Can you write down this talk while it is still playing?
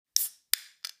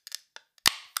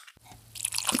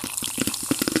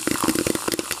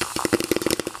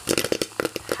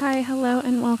Hi, hello,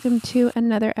 and welcome to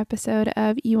another episode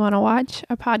of You Wanna Watch,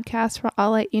 a podcast where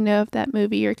I'll let you know if that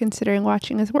movie you're considering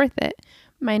watching is worth it.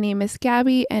 My name is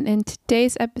Gabby, and in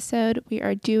today's episode, we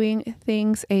are doing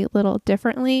things a little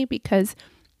differently because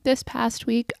this past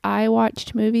week I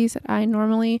watched movies that I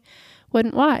normally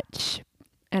wouldn't watch,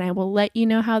 and I will let you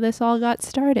know how this all got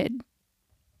started.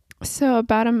 So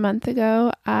about a month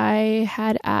ago, I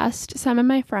had asked some of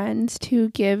my friends to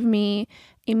give me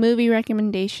a movie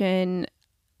recommendation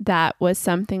that was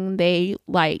something they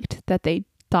liked that they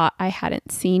thought I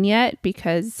hadn't seen yet,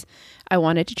 because I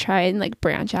wanted to try and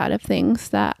branch out of things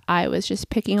that I was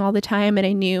just picking all the time. And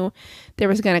I knew there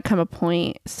was going to come a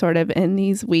point sort of in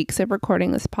these weeks of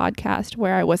recording this podcast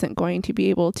where I wasn't going to be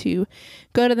able to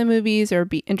go to the movies or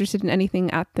be interested in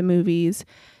anything at the movies.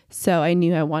 So I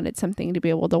knew I wanted something to be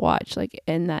able to watch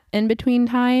in that in-between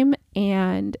time.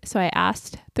 And so I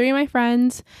asked 3 of my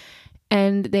friends,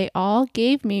 and they all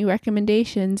gave me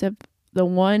recommendations of the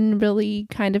one really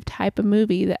kind of type of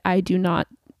movie that I do not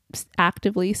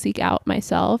actively seek out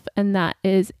myself, and that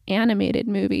is animated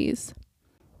movies.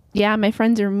 Yeah, my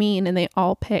friends are mean, and they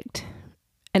all picked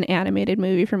an animated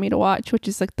movie for me to watch, which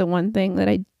is the one thing that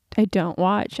I don't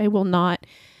watch. I will not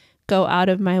go out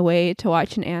of my way to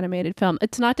watch an animated film.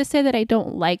 It's not to say that I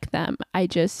don't like them. I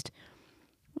just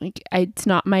it's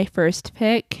not my first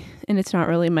pick, and it's not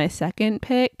really my second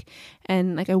pick,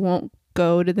 and I won't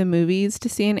go to the movies to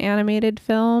see an animated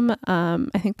film.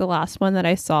 I think the last one that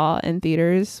I saw in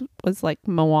theaters was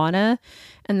Moana,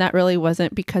 and that really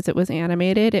wasn't because it was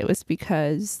animated. It was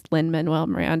because Lin-Manuel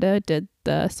Miranda did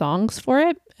the songs for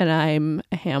it, and I'm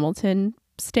a Hamilton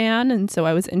stan, and so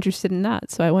I was interested in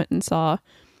that. So I went and saw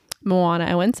Moana.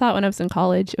 I went and saw it when I was in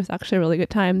college. It was actually a really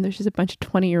good time. There's just a bunch of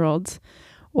 20-year-olds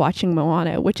watching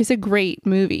Moana, which is a great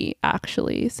movie,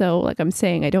 actually. So I'm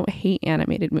saying, I don't hate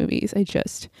animated movies. I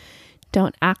just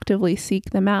don't actively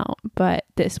seek them out. But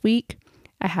this week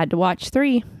I had to watch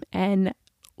 3, and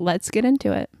let's get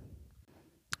into it.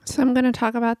 So I'm going to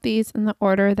talk about these in the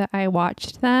order that I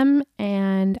watched them,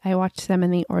 and I watched them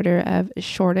in the order of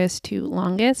shortest to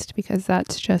longest because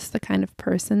that's just the kind of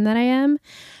person that I am.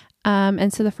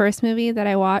 And so the first movie that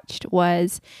I watched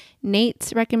was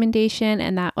Nate's recommendation,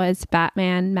 and that was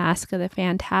Batman Mask of the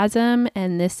Phantasm.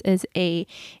 And this is a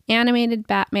animated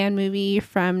Batman movie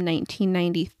from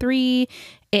 1993.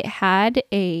 It had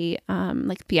a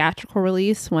theatrical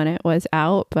release when it was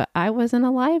out, but I wasn't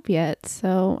alive yet,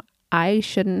 so I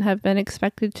shouldn't have been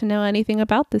expected to know anything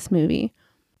about this movie.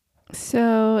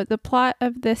 So the plot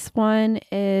of this one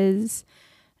is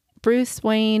Bruce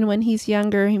Wayne, when he's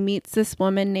younger, he meets this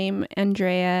woman named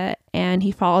Andrea, and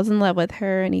he falls in love with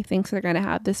her, and he thinks they're going to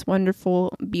have this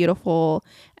wonderful, beautiful,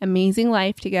 amazing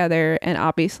life together. And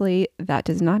obviously that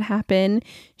does not happen.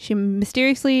 She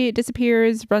mysteriously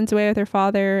disappears, runs away with her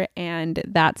father, and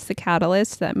that's the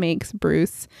catalyst that makes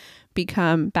Bruce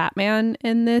become Batman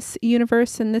in this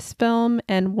universe, in this film.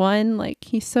 And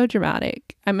he's so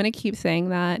dramatic. I'm gonna keep saying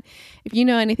that. If you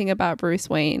know anything about Bruce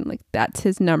Wayne, that's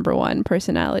his number one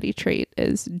personality trait,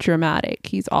 is dramatic.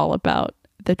 He's all about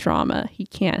the drama. He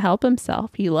can't help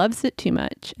himself. He loves it too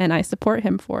much, and I support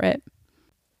him for it.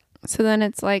 So then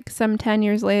it's some 10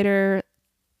 years later,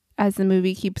 as the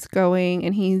movie keeps going,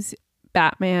 and he's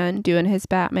Batman doing his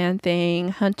Batman thing,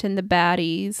 hunting the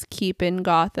baddies, keeping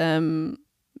Gotham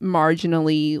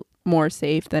marginally more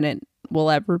safe than it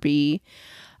will ever be.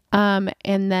 And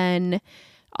then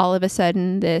all of a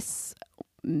sudden this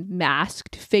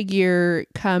masked figure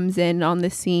comes in on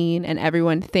the scene, and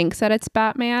everyone thinks that it's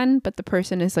Batman, but the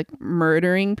person is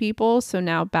murdering people. So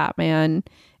now Batman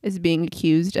is being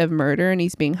accused of murder, and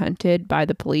he's being hunted by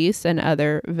the police and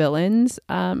other villains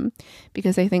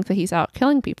because they think that he's out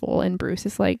killing people. And Bruce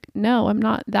is no, I'm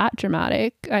not that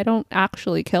dramatic. I don't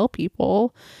actually kill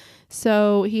people.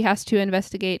 So he has to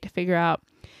investigate to figure out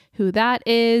who that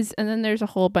is. And then there's a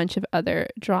whole bunch of other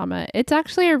drama. It's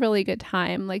actually a really good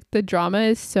time. The drama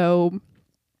is so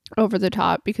over the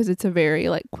top because it's a very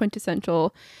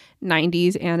quintessential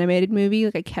 90s animated movie.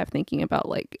 I kept thinking about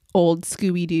old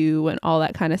Scooby-Doo and all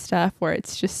that kind of stuff, where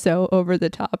it's just so over the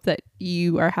top that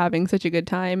you are having such a good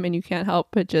time and you can't help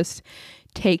but just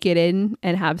take it in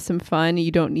and have some fun.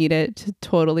 You don't need it to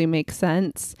totally make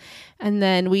sense. And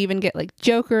then we even get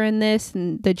Joker in this,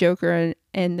 and the Joker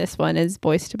in this one is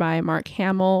voiced by Mark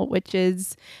Hamill, which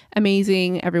is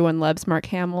amazing. Everyone loves Mark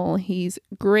Hamill. He's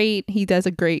great. He does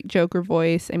a great Joker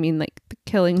voice. I mean, the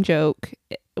Killing Joke,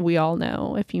 we all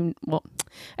know.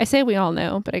 I say we all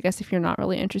know, but I guess if you're not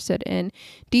really interested in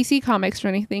DC Comics or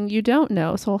anything, you don't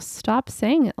know. So I'll stop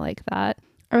saying it like that.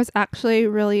 I was actually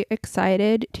really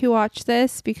excited to watch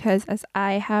this because, as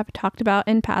I have talked about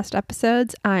in past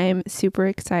episodes, I'm super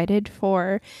excited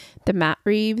for the Matt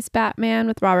Reeves Batman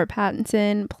with Robert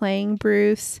Pattinson playing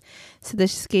Bruce. So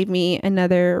this just gave me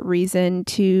another reason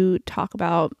to talk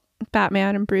about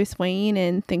Batman and Bruce Wayne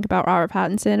and think about Robert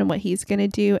Pattinson and what he's going to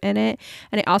do in it.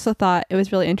 And I also thought it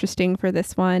was really interesting for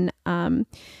this one,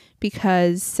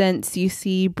 because since you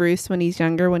see Bruce when he's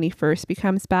younger, when he first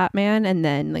becomes Batman, and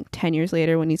then like 10 years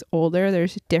later when he's older,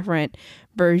 there's different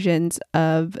versions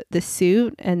of the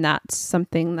suit. And that's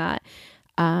something that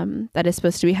that is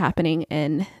supposed to be happening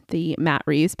in the Matt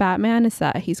Reeves Batman, is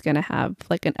that he's going to have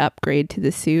like an upgrade to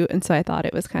the suit. And so I thought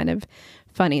it was kind of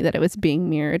funny that it was being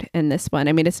mirrored in this one.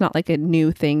 I mean, it's not like a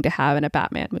new thing to have in a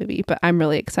Batman movie, but I'm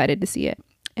really excited to see it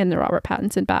in the Robert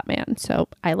Pattinson Batman. So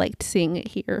I liked seeing it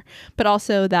here, but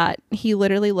also that he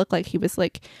literally looked like he was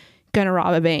like gonna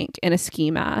rob a bank in a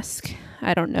ski mask.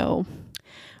 I don't know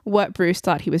what Bruce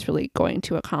thought he was really going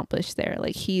to accomplish there.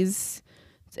 Like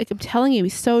I'm telling you,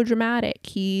 he's so dramatic.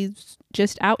 He's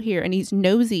just out here and he's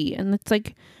nosy, and it's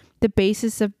like the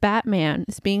basis of Batman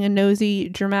is being a nosy,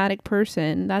 dramatic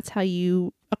person. That's how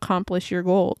you accomplish your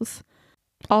goals.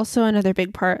 Also, another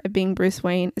big part of being Bruce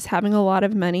Wayne is having a lot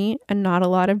of money and not a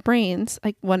lot of brains.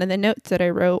 Like, one of the notes that I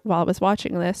wrote while I was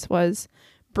watching this was,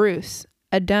 Bruce,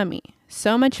 a dummy.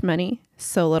 So much money,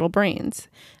 so little brains.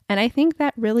 And I think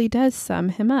that really does sum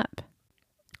him up.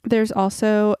 There's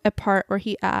also a part where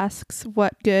he asks,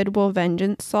 what good will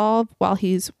vengeance solve, while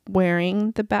he's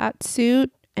wearing the bat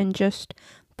suit, and just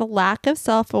the lack of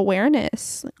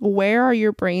self-awareness. Where are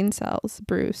your brain cells,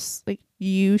 Bruce? Like,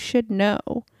 you should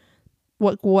know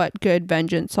what good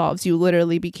vengeance solves. You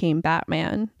literally became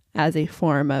Batman as a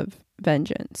form of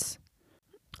vengeance.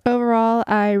 Overall,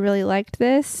 I really liked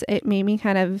this. It made me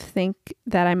kind of think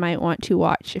that I might want to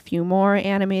watch a few more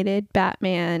animated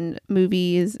Batman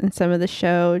movies and some of the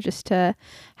show, just to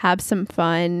have some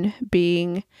fun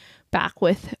being back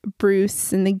with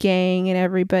Bruce and the gang and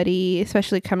everybody,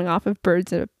 especially coming off of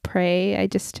Birds of Prey. I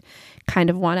just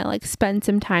kind of want to like spend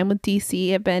some time with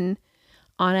DC. I've been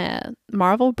on a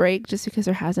Marvel break just because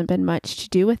there hasn't been much to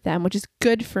do with them, which is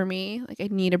good for me. Like, I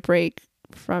need a break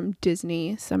from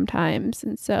Disney sometimes.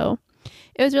 And so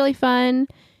it was really fun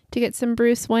to get some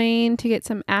Bruce Wayne, to get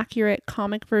some accurate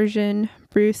comic version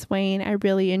Bruce Wayne. I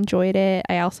really enjoyed it.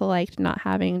 I also liked not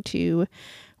having to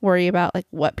worry about like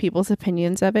what people's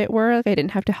opinions of it were. Like, I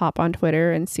didn't have to hop on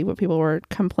Twitter and see what people were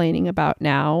complaining about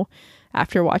now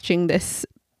after watching this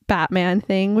Batman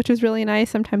thing, which was really nice.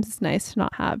 Sometimes it's nice to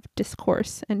not have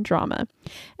discourse and drama.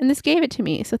 And this gave it to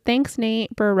me. So thanks,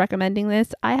 Nate, for recommending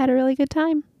this. I had a really good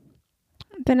time.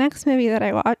 The next movie that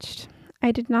I watched,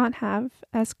 I did not have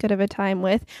as good of a time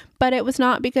with, but it was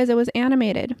not because it was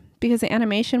animated, because the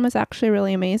animation was actually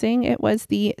really amazing. It was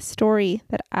the story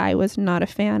that I was not a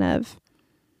fan of.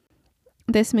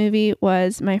 This movie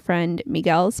was my friend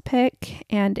Miguel's pick,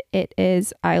 and it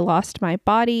is I Lost My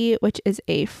Body, which is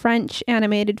a French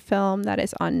animated film that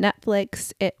is on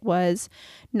Netflix. It was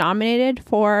nominated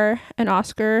for an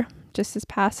Oscar just this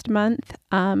past month,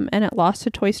 and it lost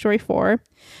to Toy Story 4.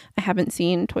 I haven't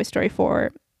seen Toy Story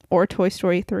 4 or Toy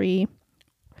Story 3.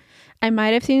 I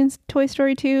might have seen Toy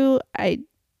Story 2. I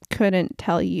couldn't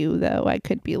tell you, though. I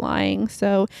could be lying.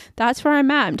 So that's where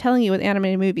I'm at. I'm telling you, with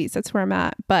animated movies, that's where I'm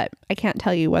at. But I can't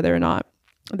tell you whether or not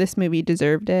this movie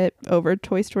deserved it over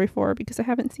Toy Story 4 because I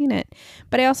haven't seen it.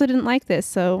 But I also didn't like this,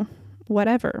 so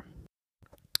whatever.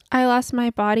 I Lost My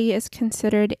Body is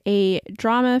considered a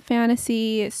drama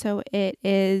fantasy, so it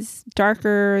is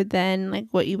darker than like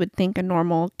what you would think a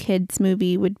normal kids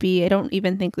movie would be. I don't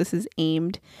even think this is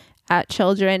aimed at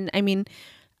children. I mean,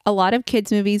 a lot of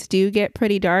kids movies do get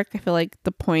pretty dark. I feel like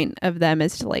the point of them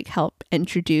is to like help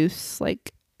introduce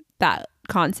like that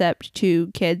concept to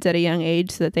kids at a young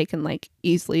age so that they can like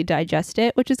easily digest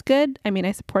it, which is good. I mean,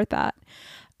 I support that.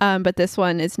 But this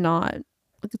one is not,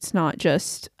 it's not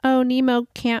just, oh, Nemo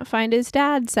can't find his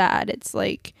dad sad. It's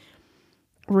like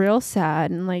real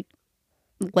sad and like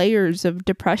layers of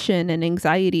depression and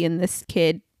anxiety in this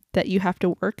kid that you have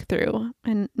to work through.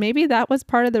 And maybe that was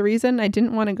part of the reason I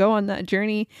didn't want to go on that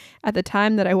journey at the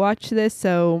time that I watched this.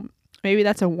 So maybe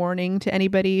that's a warning to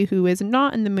anybody who is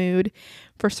not in the mood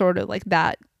for sort of like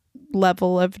that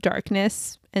level of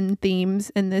darkness and themes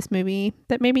in this movie,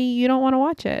 that maybe you don't want to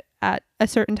watch it at a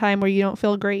certain time where you don't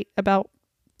feel great about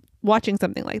watching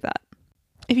something like that.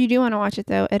 If you do want to watch it,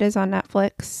 though, it is on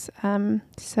Netflix.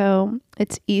 So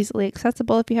it's easily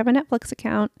accessible if you have a Netflix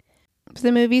account. So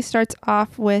the movie starts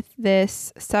off with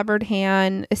this severed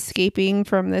hand escaping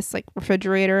from this like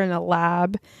refrigerator in a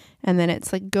lab, and then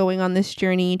it's like going on this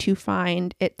journey to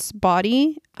find its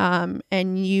body.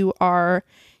 And you are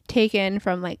taken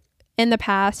from like in the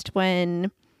past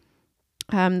when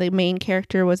the main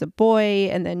character was a boy,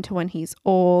 and then to when he's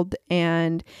old.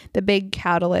 And the big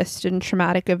catalyst and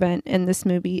traumatic event in this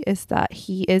movie is that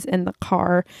he is in the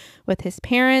car with his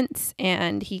parents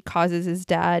and he causes his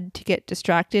dad to get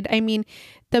distracted. I mean,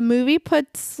 the movie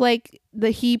puts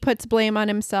he puts blame on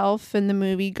himself, and the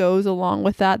movie goes along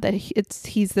with that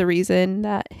he's the reason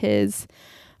that his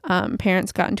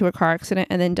parents got into a car accident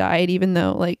and then died, even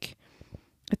though like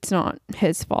it's not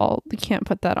his fault. We can't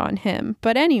put that on him.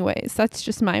 But anyways, that's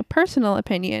just my personal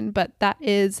opinion. But that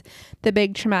is the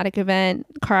big traumatic event,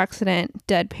 car accident,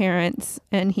 dead parents,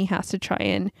 and he has to try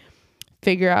and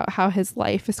figure out how his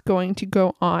life is going to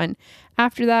go on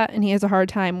after that. And he has a hard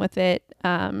time with it.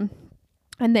 And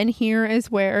then here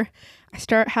is where I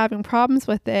start having problems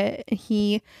with it.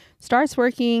 He starts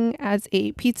working as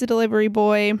a pizza delivery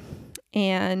boy,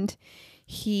 and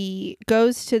he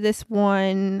goes to this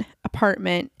one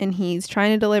apartment and he's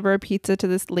trying to deliver a pizza to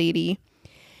this lady.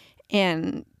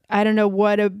 And I don't know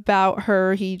what about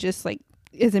her. He just like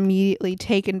is immediately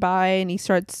taken by, and he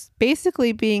starts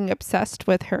basically being obsessed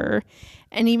with her.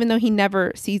 And even though he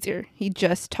never sees her, he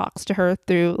just talks to her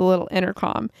through a little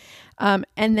intercom. And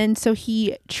then so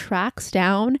he tracks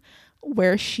down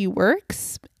where she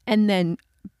works and then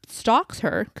stalks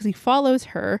her because he follows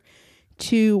her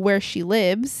to where she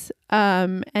lives.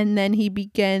 And then he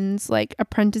begins like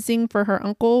apprenticing for her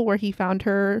uncle, where he found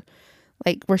her,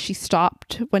 like where she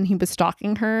stopped when he was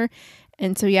stalking her.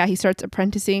 And so, yeah, he starts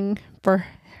apprenticing for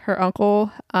her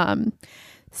uncle,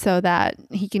 so that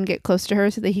he can get close to her,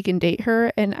 so that he can date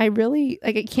her. And I really,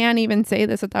 like, I can't even say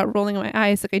this without rolling my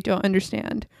eyes. Like, I don't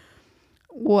understand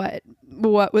what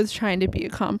was trying to be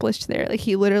accomplished there. Like,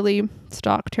 he literally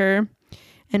stalked her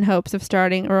in hopes of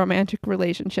starting a romantic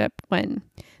relationship, when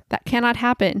that cannot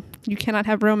happen. You cannot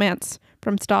have romance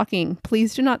from stalking.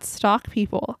 Please do not stalk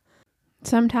people.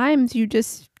 Sometimes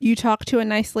you talk to a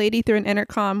nice lady through an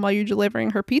intercom while you're delivering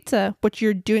her pizza, which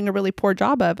you're doing a really poor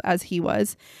job of, as he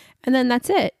was. And then that's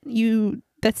it.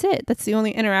 That's it. That's the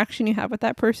only interaction you have with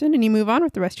that person, and you move on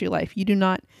with the rest of your life. You do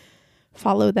not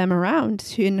follow them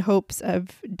around in hopes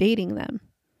of dating them.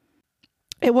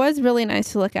 It was really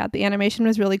nice to look at. The animation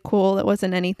was really cool. It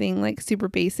wasn't anything like super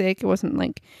basic. It wasn't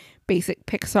like basic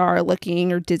Pixar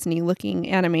looking or Disney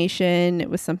looking animation. It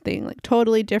was something like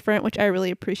totally different, which I really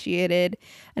appreciated.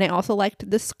 And I also liked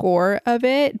the score of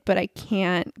it, but I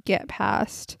can't get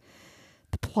past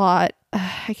the plot.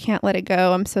 I can't let it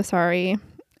go. I'm so sorry.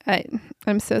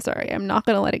 I'm so sorry. I'm not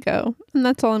going to let it go. And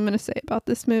that's all I'm going to say about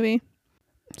this movie.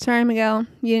 Sorry, Miguel.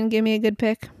 You didn't give me a good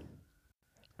pick.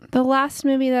 The last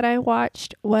movie that I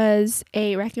watched was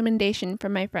a recommendation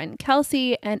from my friend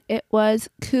Kelsey, and it was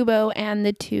Kubo and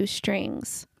the Two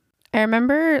Strings. I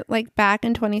remember like back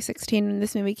in 2016 when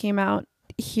this movie came out,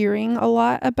 hearing a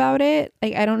lot about it.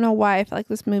 Like, I don't know why I felt like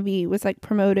this movie was like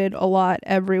promoted a lot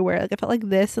everywhere. Like, I felt like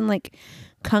this and like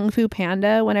Kung Fu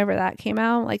Panda, whenever that came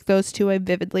out, like those two I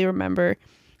vividly remember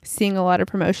seeing a lot of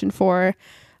promotion for.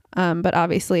 But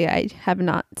obviously I have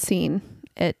not seen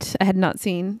it. I had not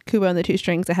seen Kubo and the Two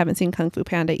Strings. I haven't seen Kung Fu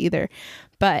Panda either.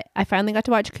 But I finally got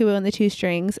to watch Kubo and the Two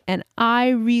Strings, and I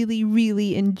really,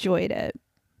 really enjoyed it.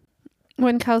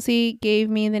 When Kelsey gave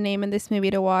me the name of this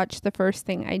movie to watch, the first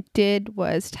thing I did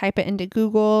was type it into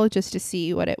Google just to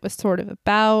see what it was sort of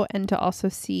about, and to also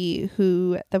see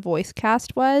who the voice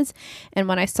cast was. And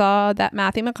when I saw that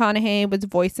Matthew McConaughey was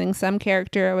voicing some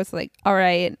character, I was like, all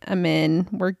right, I'm in.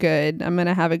 We're good. I'm going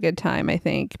to have a good time, I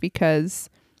think, because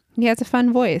he has a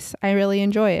fun voice. I really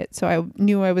enjoy it. So I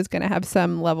knew I was going to have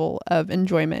some level of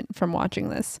enjoyment from watching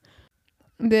this.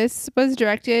 This was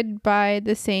directed by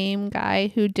the same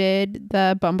guy who did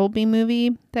the Bumblebee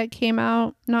movie that came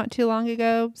out not too long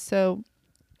ago. So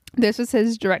this was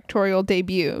his directorial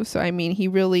debut. So, I mean,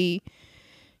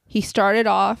 he started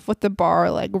off with the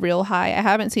bar like real high. I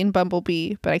haven't seen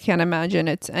Bumblebee, but I can't imagine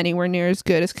it's anywhere near as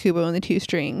good as Kubo and the Two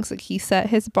Strings. Like, he set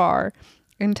his bar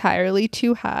entirely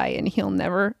too high, and he'll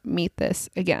never meet this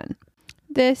again.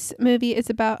 This movie is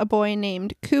about a boy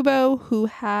named Kubo who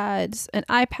has an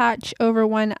eye patch over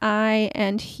one eye,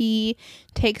 and he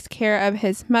takes care of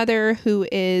his mother, who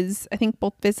is, I think,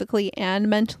 both physically and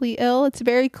mentally ill. It's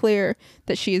very clear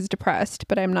that she is depressed,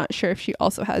 but I'm not sure if she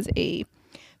also has a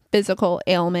physical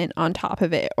ailment on top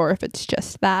of it or if it's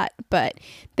just that. But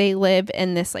they live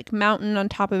in this like mountain on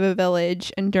top of a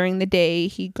village, and during the day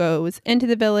he goes into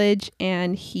the village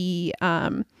and he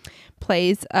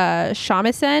plays a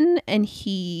shamisen, and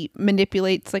he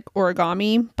manipulates like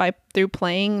origami through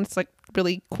playing. It's like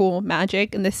really cool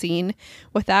magic, in the scene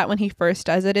with that when he first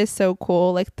does it is so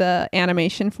cool. Like the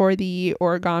animation for the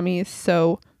origami is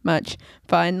so much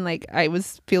fun. Like I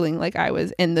was feeling like I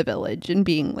was in the village and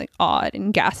being like awed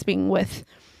and gasping with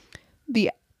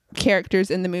the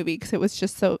characters in the movie because it was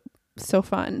just so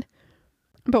fun.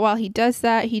 But while he does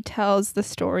that, he tells the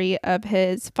story of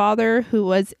his father, who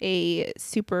was a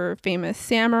super famous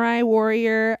samurai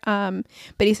warrior. But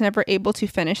he's never able to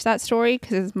finish that story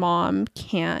because his mom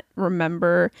can't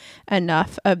remember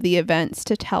enough of the events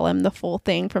to tell him the full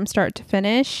thing from start to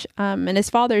finish. And his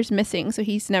father's missing, so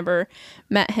he's never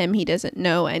met him. He doesn't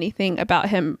know anything about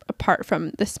him apart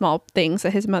from the small things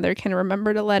that his mother can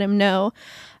remember to let him know.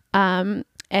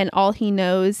 And all he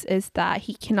knows is that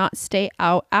he cannot stay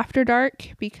out after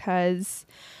dark because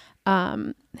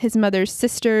his mother's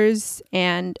sisters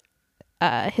and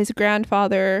his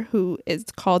grandfather, who is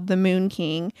called the Moon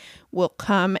King, will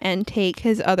come and take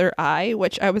his other eye,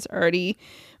 which I was like,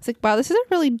 wow, this is a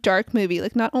really dark movie.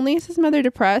 Like, not only is his mother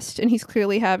depressed and he's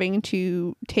clearly having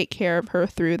to take care of her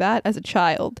through that as a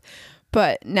child,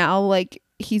 but now, like,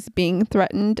 he's being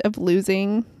threatened of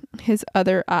losing his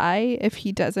other eye if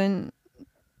he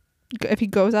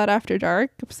goes out after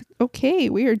dark. I was like, okay,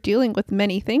 we are dealing with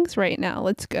many things right now.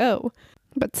 Let's go.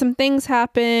 But some things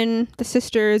happen. The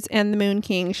sisters and the Moon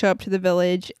King show up to the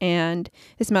village, and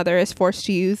his mother is forced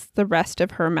to use the rest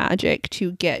of her magic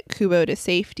to get Kubo to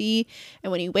safety.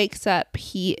 And when he wakes up,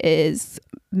 he is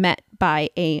met by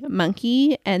a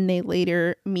monkey, and they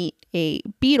later meet a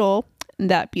beetle.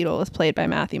 That beetle is played by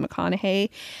Matthew McConaughey,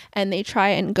 and they try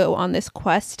and go on this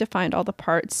quest to find all the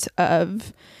parts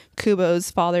of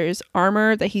Kubo's father's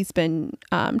armor that he's been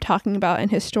talking about in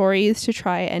his stories to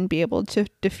try and be able to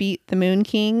defeat the Moon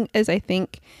King, as I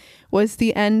think was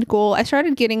the end goal. I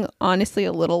started getting honestly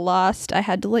a little lost. I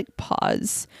had to like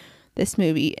pause this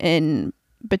movie in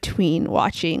between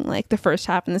watching like the first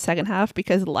half and the second half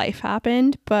because life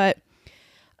happened, but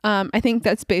I think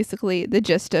that's basically the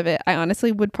gist of it. I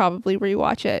honestly would probably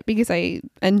rewatch it because I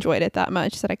enjoyed it that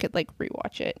much that I could like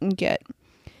rewatch it and get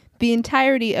the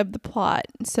entirety of the plot.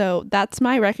 So that's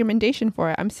my recommendation for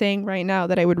it. I'm saying right now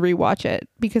that I would rewatch it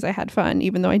because I had fun,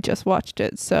 even though I just watched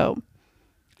it. So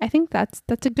I think that's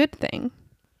a good thing.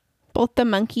 Both the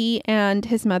monkey and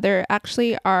his mother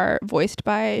actually are voiced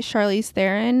by Charlize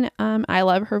Theron. I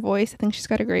love her voice. I think she's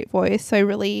got a great voice. So I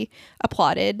really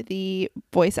applauded the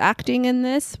voice acting in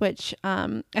this, which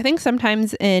I think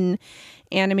sometimes in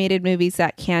animated movies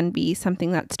that can be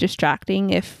something that's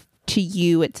distracting if to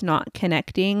you it's not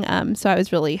connecting. So I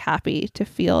was really happy to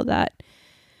feel that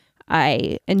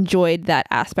I enjoyed that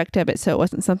aspect of it, so it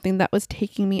wasn't something that was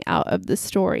taking me out of the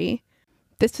story.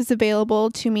 This is available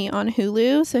to me on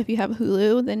Hulu, so if you have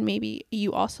Hulu, then maybe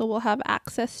you also will have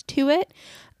access to it.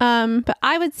 But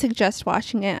I would suggest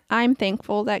watching it. I'm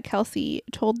thankful that Kelsey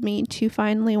told me to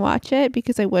finally watch it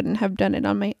because I wouldn't have done it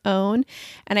on my own.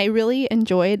 And I really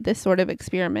enjoyed this sort of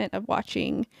experiment of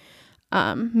watching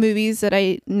movies that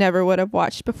I never would have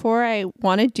watched before. I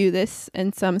want to do this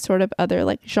in some sort of other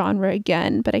like genre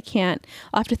again, but I can't.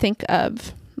 I'll have to think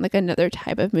of like another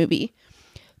type of movie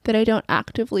that I don't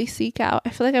actively seek out. I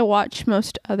feel like I watch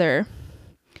most other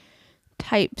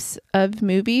types of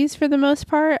movies for the most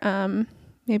part.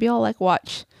 Maybe I'll like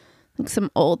watch like some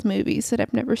old movies that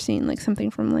I've never seen, like something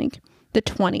from like the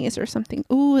 20s or something.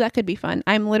 Ooh, that could be fun.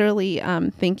 I'm literally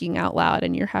thinking out loud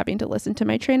and you're having to listen to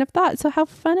my train of thought. So how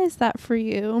fun is that for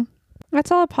you?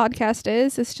 That's all a podcast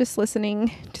is. It's just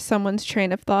listening to someone's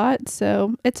train of thought.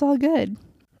 So it's all good.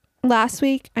 Last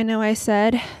week, I know I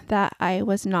said that I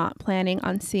was not planning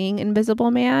on seeing Invisible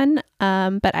Man,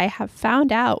 but I have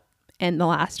found out in the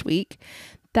last week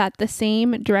that the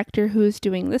same director who's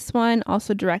doing this one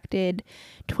also directed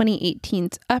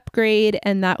 2018's Upgrade,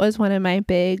 and that was one of my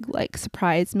big like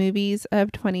surprise movies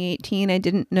of 2018. I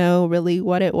didn't know really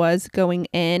what it was going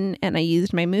in, and I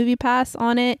used my movie pass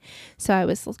on it, so I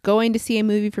was going to see a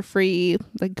movie for free,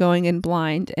 like going in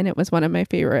blind, and it was one of my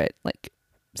favorite like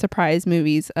surprise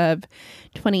movies of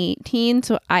 2018.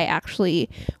 So I actually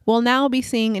will now be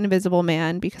seeing Invisible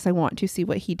Man because I want to see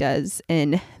what he does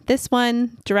in this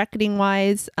one, directing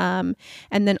wise. And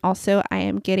then also I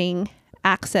am getting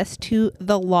access to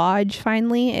The Lodge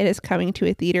finally. It is coming to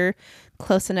a theater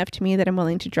close enough to me that I'm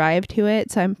willing to drive to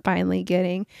it. So I'm finally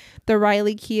getting the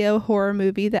Riley Keough horror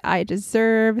movie that I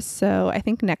deserve. So I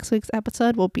think next week's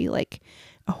episode will be like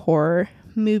a horror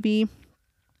movie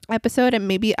episode, and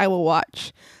maybe I will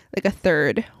watch like a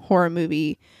third horror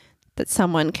movie that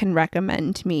someone can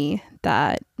recommend me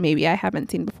that maybe I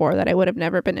haven't seen before that I would have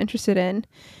never been interested in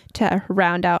to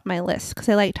round out my list, because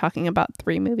I like talking about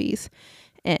 3 movies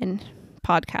in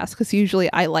podcasts, because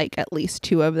usually I like at least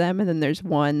 2 of them and then there's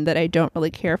one that I don't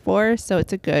really care for, so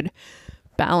it's a good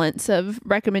balance of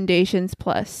recommendations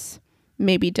plus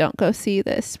maybe don't go see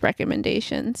this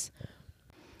recommendations.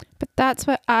 But that's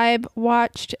what I've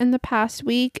watched in the past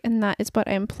week, and that is what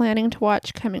I'm planning to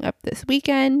watch coming up this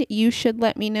weekend. You should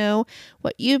let me know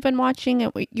what you've been watching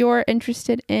and what you're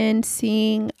interested in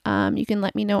seeing. You can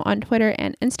let me know on Twitter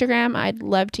and Instagram. I'd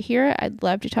love to hear it. I'd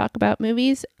love to talk about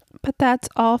movies. But that's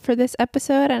all for this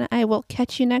episode, and I will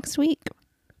catch you next week.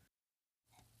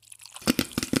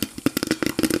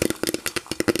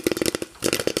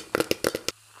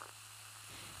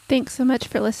 Thanks so much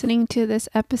for listening to this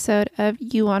episode of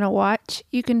You Wanna Watch.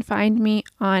 You can find me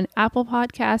on Apple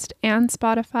Podcast and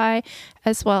Spotify,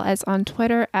 as well as on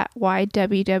Twitter at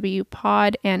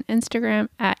YWWPod and Instagram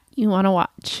at You Wanna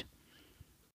Watch.